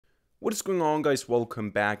What is going on, guys? Welcome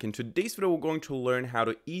back. In today's video, we're going to learn how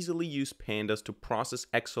to easily use Pandas to process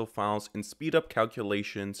Excel files and speed up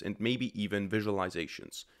calculations and maybe even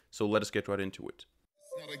visualizations. So let us get right into it.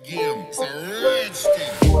 It's not a game, it's a rich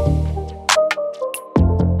thing.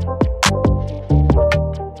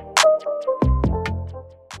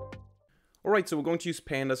 Alright, so we're going to use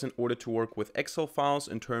Pandas in order to work with Excel files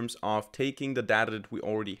in terms of taking the data that we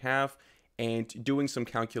already have and doing some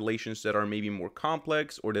calculations that are maybe more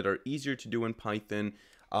complex or that are easier to do in Python,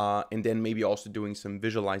 and then maybe also doing some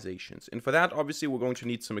visualizations. And for that, obviously, we're going to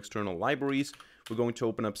need some external libraries. We're going to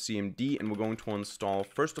open up CMD and we're going to install,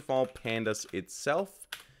 first of all, Pandas itself.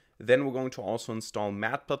 Then we're going to also install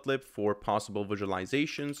matplotlib for possible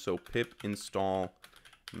visualizations. So pip install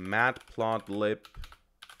matplotlib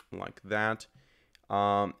like that.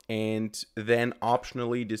 And then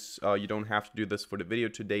optionally, this you don't have to do this for the video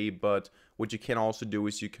today, but what you can also do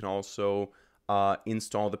is you can also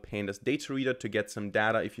install the Pandas data reader to get some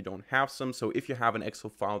data if you don't have some. So if you have an Excel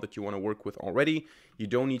file that you want to work with already, you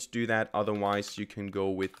don't need to do that. Otherwise, you can go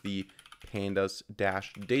with the Pandas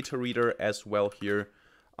data reader as well here.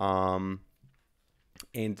 And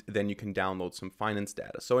then you can download some finance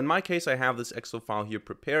data. So in my case, I have this Excel file here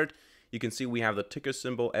prepared. You can see we have the ticker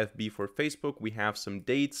symbol FB for Facebook. We have some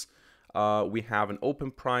dates. We have an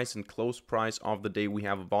open price and close price of the day. We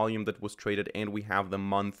have a volume that was traded, and we have the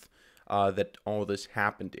month that all this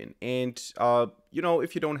happened in. And, you know,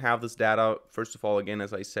 if you don't have this data, first of all, again,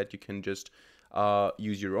 as I said, you can just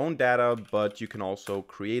use your own data, but you can also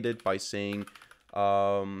create it by saying,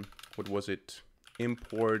 what was it?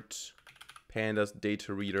 Import Pandas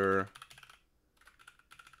data reader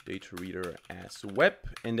as web,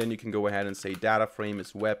 and then you can go ahead and say data frame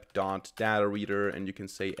is web.data reader, and you can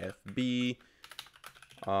say FB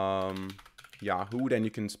Yahoo. Then you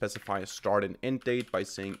can specify a start and end date by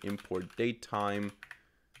saying import datetime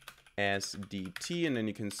as DT, and then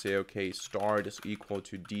you can say, okay, start is equal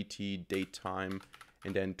to DT datetime,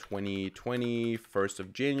 and then 2020 1st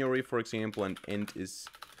of January, for example, and end is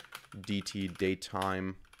DT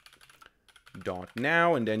datetime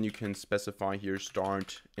 .now, and then you can specify here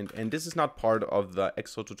start, and this is not part of the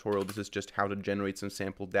Excel tutorial. This is just how to generate some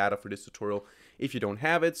sample data for this tutorial if you don't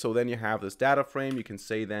have it. So then you have this data frame. You can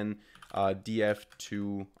say then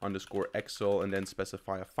df2 underscore Excel and then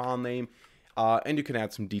specify a file name, and you can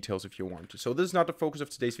add some details if you want to. So this is not the focus of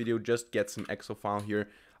today's video. Just get some Excel file here.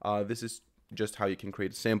 This is just how you can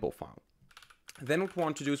create a sample file. Then what we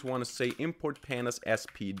want to do is we want to say import pandas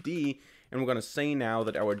spd, and we're going to say now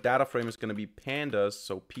that our data frame is going to be pandas,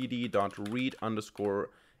 so pd.read underscore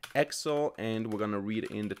excel, and we're going to read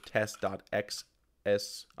in the test.xlsx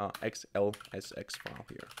file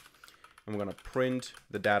here. And we're going to print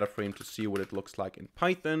the data frame to see what it looks like in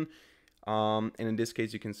Python. And in this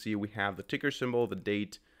case, you can see we have the ticker symbol, the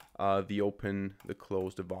date, the open, the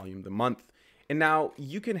close, the volume, the month. And now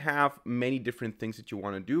you can have many different things that you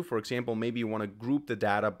want to do. For example, maybe you want to group the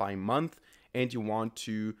data by month and you want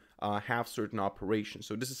to have certain operations.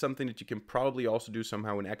 So this is something that you can probably also do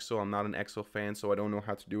somehow in Excel. I'm not an Excel fan, so I don't know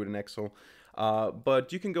how to do it in Excel.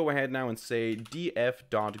 But you can go ahead now and say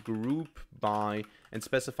df.group by and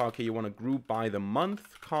specify, okay, you want to group by the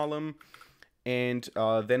month column. And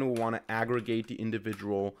then we want to aggregate the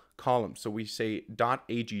individual columns. So we say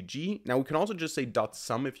 .agg. Now we can also just say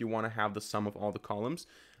 .sum if you want to have the sum of all the columns.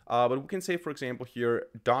 But we can say, for example, here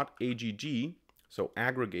 .agg, so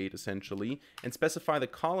aggregate essentially, and specify the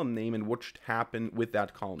column name and what should happen with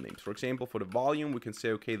that column name. For example, for the volume, we can say,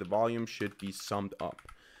 okay, the volume should be summed up.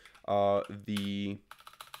 The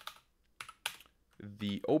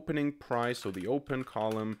opening price, so the open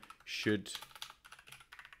column should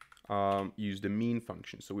use the mean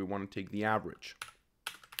function. So we want to take the average.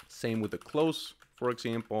 Same with the close, for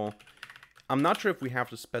example. I'm not sure if we have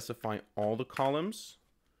to specify all the columns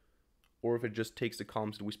or if it just takes the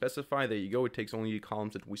columns that we specify. There you go. It takes only the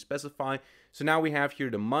columns that we specify. So now we have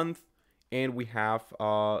here the month, and we have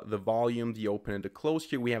the volume, the open, and the close.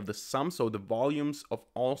 Here we have the sum, so the volumes of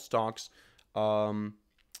all stocks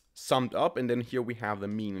summed up. And then here we have the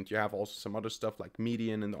mean, and you have also some other stuff like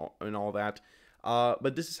median and all that.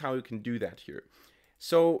 But this is how you can do that here.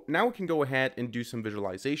 So now we can go ahead and do some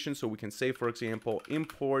visualization. So we can say, for example,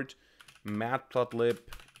 import matplotlib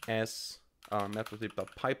as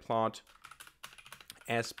matplotlib.pyplot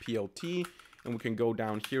as plt, and we can go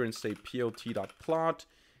down here and say plt.plot,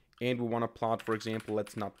 and we want to plot, for example,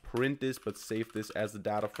 let's not print this, but save this as the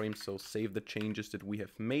data frame. So save the changes that we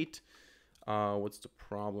have made. What's the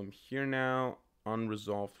problem here now?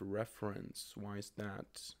 Unresolved reference. Why is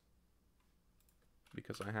that?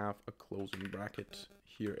 Because I have a closing bracket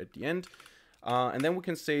here at the end. And then we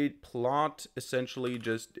can say plot essentially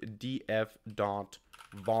just df dot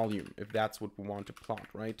volume, if that's what we want to plot,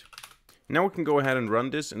 right? Now we can go ahead and run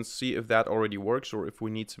this and see if that already works, or if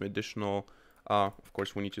we need some additional, of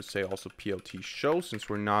course we need to say also plt show, since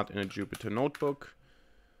we're not in a Jupyter notebook.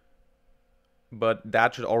 But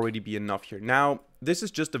that should already be enough here. Now, this is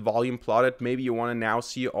just the volume plotted. Maybe you want to now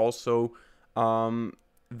see also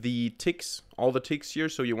the ticks, all the ticks here.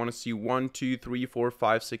 So you want to see 1, 2, 3, 4,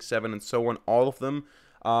 5, 6, 7, and so on, all of them.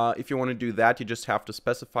 If you want to do that, you just have to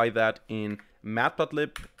specify that in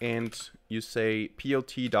matplotlib, and you say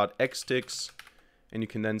plt.xticks, and you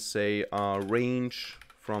can then say range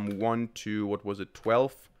from 1 to, what was it,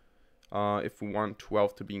 12. If we want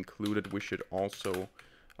 12 to be included, we should also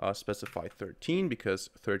specify 13, because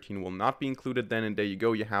 13 will not be included then, and there you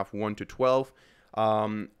go, you have 1 to 12.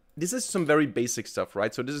 This is some very basic stuff,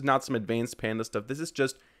 right? So this is not some advanced Panda stuff. This is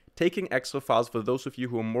just taking Excel files for those of you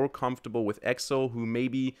who are more comfortable with Excel, who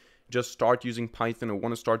maybe just start using Python or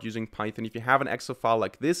want to start using Python. If you have an Excel file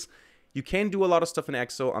like this, you can do a lot of stuff in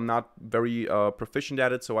Excel. I'm not very proficient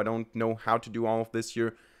at it, so I don't know how to do all of this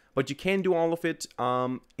here. But you can do all of it.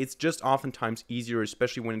 It's just oftentimes easier,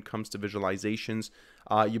 especially when it comes to visualizations.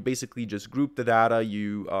 You basically just group the data,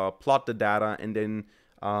 you plot the data, and then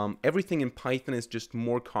everything in Python is just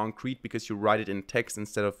more concrete because you write it in text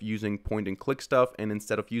instead of using point and click stuff, and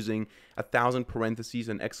instead of using 1,000 parentheses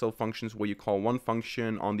and Excel functions where you call one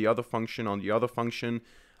function on the other function on the other function.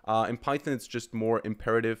 In Python, it's just more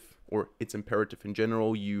imperative, or it's imperative in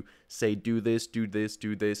general. You say do this, do this,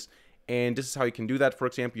 do this. And this is how you can do that. For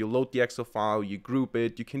example, you load the Excel file, you group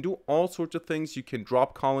it, you can do all sorts of things. You can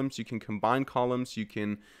drop columns, you can combine columns, you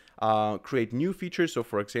can create new features. So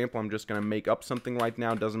for example, I'm just going to make up something right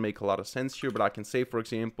now. It doesn't make a lot of sense here, but I can say, for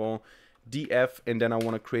example, df, and then I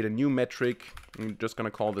want to create a new metric. I'm just going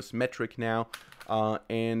to call this metric now.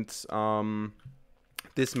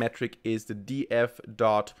 This metric is the df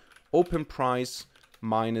dot open price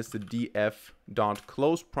minus the df dot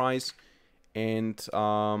close price. And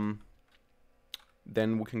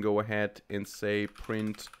then we can go ahead and say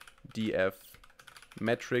print df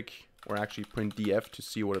metric, or actually print df to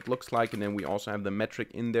see what it looks like. And then we also have the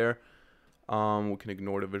metric in there. We can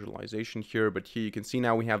ignore the visualization here, but here you can see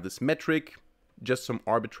now we have this metric, just some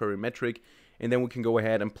arbitrary metric. And then we can go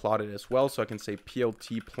ahead and plot it as well. So I can say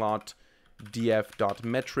plt plot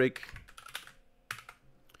df.metric.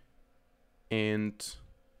 And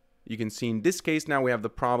you can see in this case now we have the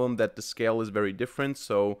problem that the scale is very different.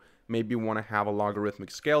 So maybe we want to have a logarithmic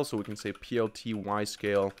scale. So we can say plt y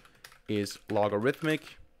scale is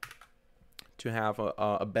logarithmic to have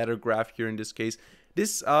a better graph here in this case.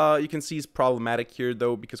 This you can see is problematic here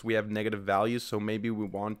though, because we have negative values. So maybe we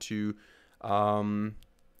want to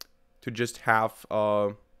just have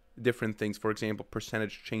different things, for example,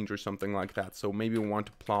 percentage change or something like that. So maybe we want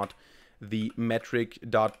to plot the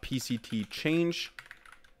metric.pct change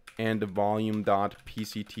and the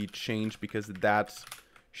volume.pct change, because that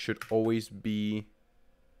should always be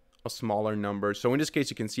a smaller number. So in this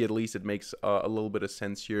case, you can see at least it makes a little bit of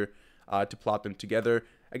sense here to plot them together.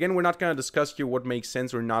 Again, we're not going to discuss here what makes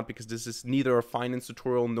sense or not, because this is neither a finance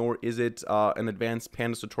tutorial nor is it an advanced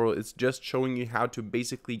Pandas tutorial. It's just showing you how to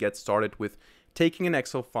basically get started with taking an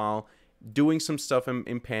Excel file, doing some stuff in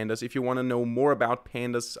Pandas. If you want to know more about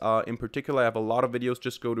Pandas in particular, I have a lot of videos.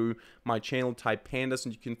 Just go to my channel, type Pandas,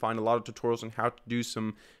 and you can find a lot of tutorials on how to do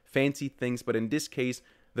some fancy things. But in this case,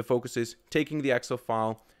 the focus is taking the Excel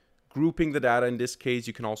file, grouping the data. In this case,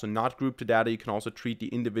 you can also not group the data. You can also treat the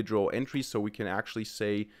individual entries. So we can actually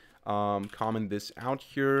say, comment this out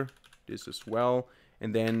here, this as well.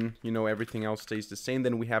 And then, you know, everything else stays the same.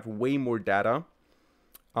 Then we have way more data.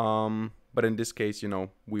 But in this case, you know,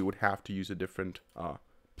 we would have to use a different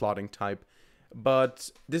plotting type. But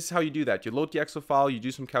this is how you do that. You load the Excel file, you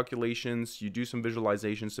do some calculations, you do some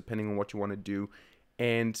visualizations depending on what you want to do.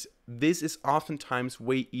 And this is oftentimes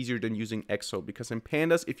way easier than using Excel, because in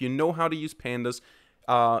Pandas, if you know how to use Pandas,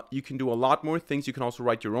 you can do a lot more things. You can also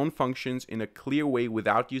write your own functions in a clear way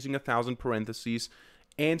without using 1,000 parentheses.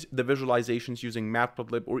 And the visualizations using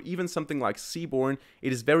Matplotlib or even something like Seaborn,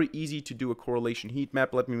 it is very easy to do a correlation heat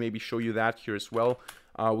map. Let me maybe show you that here as well.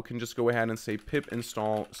 We can just go ahead and say pip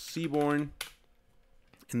install Seaborn.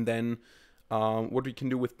 And then what we can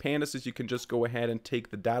do with Pandas is you can just go ahead and take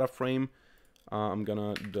the data frame. I'm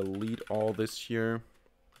going to delete all this here.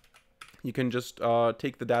 You can just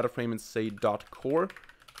take the data frame and say .core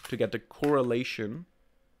to get the correlation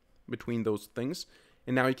between those things.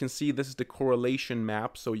 And now you can see this is the correlation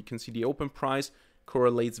map. So you can see the open price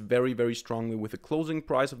correlates very, very strongly with the closing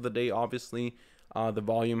price of the day, obviously. The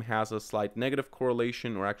volume has a slight negative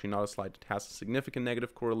correlation, or actually not a slight, it has a significant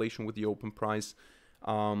negative correlation with the open price,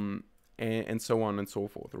 and so on and so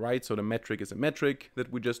forth, right? So the metric is a metric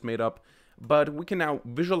that we just made up, but we can now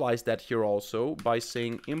visualize that here also by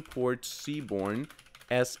saying import seaborn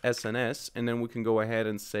as SNS, and then we can go ahead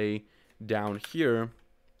and say down here,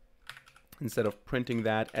 instead of printing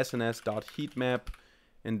that, sns.heatmap,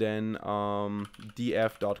 and then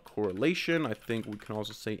df.correlation. I think we can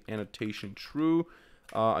also say annotation true.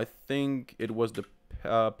 I think it was the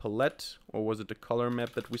palette, or was it the color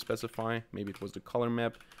map that we specify? Maybe it was the color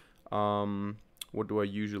map. What do I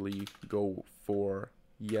usually go for?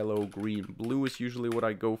 Yellow, green, blue is usually what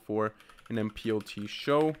I go for. And then PLT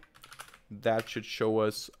show. That should show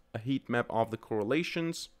us a heat map of the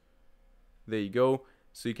correlations. There you go.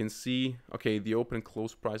 So you can see, okay, the open and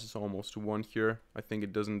close price is almost 1 here. I think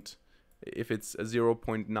it doesn't, if it's a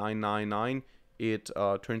 0.999, it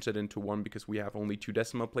turns it into 1 because we have only 2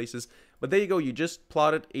 decimal places. But there you go, you just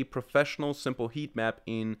plotted a professional simple heat map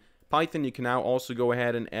in Python. You can now also go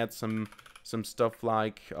ahead and add some stuff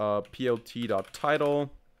like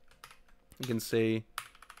plt.title. You can say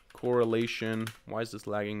correlation, why is this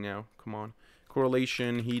lagging now? Come on.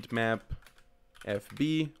 Correlation, heat map,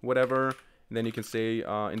 FB, whatever. And then you can say,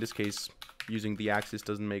 in this case, using the axis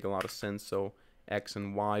doesn't make a lot of sense, so X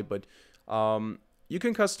and Y, but you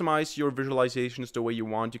can customize your visualizations the way you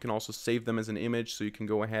want. You can also save them as an image, so you can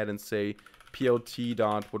go ahead and say plt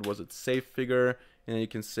dot, what was it, save figure, and then you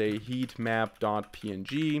can say heat map dot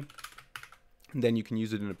png, and then you can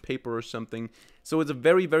use it in a paper or something. So it's a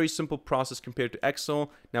very, very simple process compared to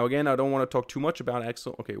Excel. Now again, I don't want to talk too much about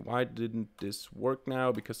Excel. Okay, why didn't this work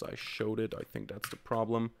now? Because I showed it. I think that's the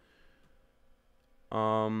problem.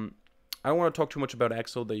 I don't want to talk too much about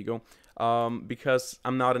Excel. There you go. Because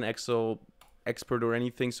I'm not an Excel expert or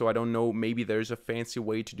anything, so I don't know. Maybe there's a fancy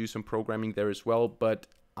way to do some programming there as well. But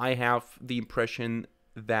I have the impression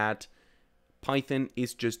that Python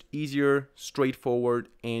is just easier, straightforward,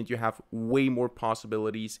 and you have way more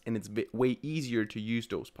possibilities, and it's way easier to use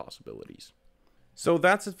those possibilities. So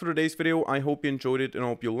that's it for today's video. I hope you enjoyed it and I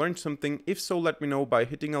hope you learned something. If so, let me know by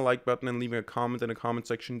hitting a like button and leaving a comment in the comment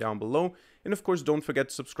section down below. And of course, don't forget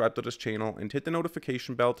to subscribe to this channel and hit the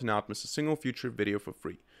notification bell to not miss a single future video for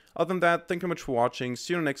free. Other than that, thank you much for watching.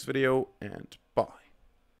 See you in the next video, and bye.